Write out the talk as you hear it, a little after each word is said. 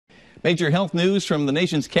Major health news from the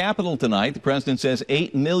nation's capital tonight. The president says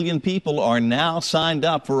 8 million people are now signed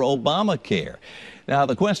up for Obamacare. Now,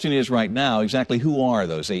 the question is right now, exactly who are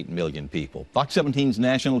those 8 million people? Fox 17's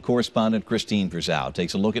national correspondent Kristine Frazao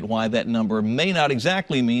takes a look at why that number may not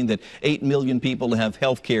exactly mean that 8 million people have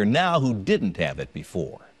health care now who didn't have it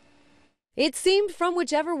before. It seemed from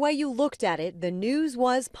whichever way you looked at it, the news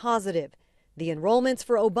was positive. The enrollments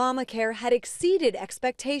for Obamacare had exceeded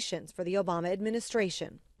expectations for the Obama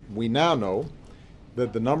administration. We now know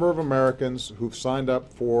that the number of Americans who've signed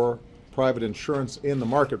up for private insurance in the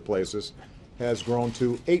marketplaces has grown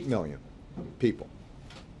to 8 million people.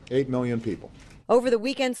 8 million people. Over the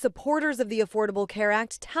weekend, supporters of the Affordable Care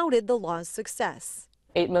Act touted the law's success.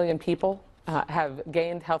 8 million people have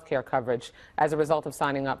gained health care coverage as a result of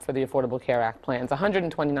signing up for the Affordable Care Act plans.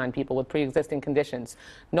 129 people with pre-existing conditions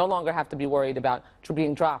no longer have to be worried about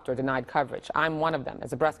being dropped or denied coverage. I'm one of them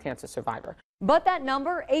as a breast cancer survivor. But that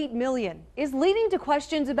number, 8 million, is leading to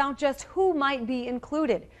questions about just who might be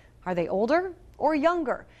included. Are they older or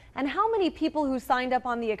younger? And how many people who signed up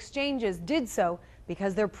on the exchanges did so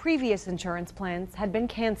because their previous insurance plans had been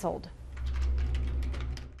canceled?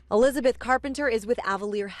 Elizabeth Carpenter is with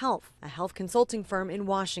Avalier Health, a health consulting firm in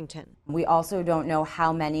Washington. We also don't know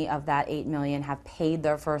how many of that 8 million have paid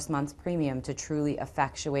their first month's premium to truly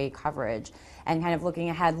effectuate coverage. And kind of looking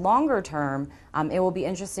ahead longer term, it will be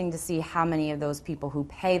interesting to see how many of those people who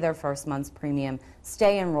pay their first month's premium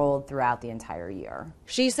stay enrolled throughout the entire year.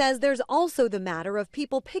 She says there's also the matter of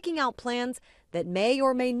people picking out plans that may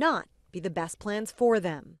or may not be the best plans for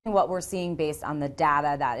them. What we're seeing based on the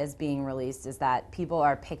data that is being released is that people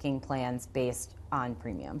are picking plans based on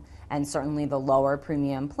premium. And certainly the lower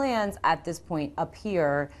premium plans at this point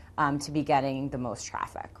appear to be getting the most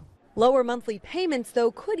traffic. Lower monthly payments,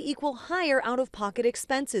 though, could equal higher out-of-pocket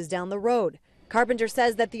expenses down the road. Carpenter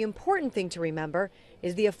says that the important thing to remember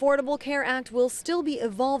is the Affordable Care Act will still be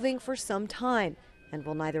evolving for some time and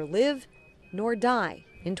will neither live nor die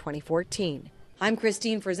in 2014. I'm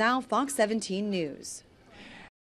Kristine Frazao, Fox 17 News.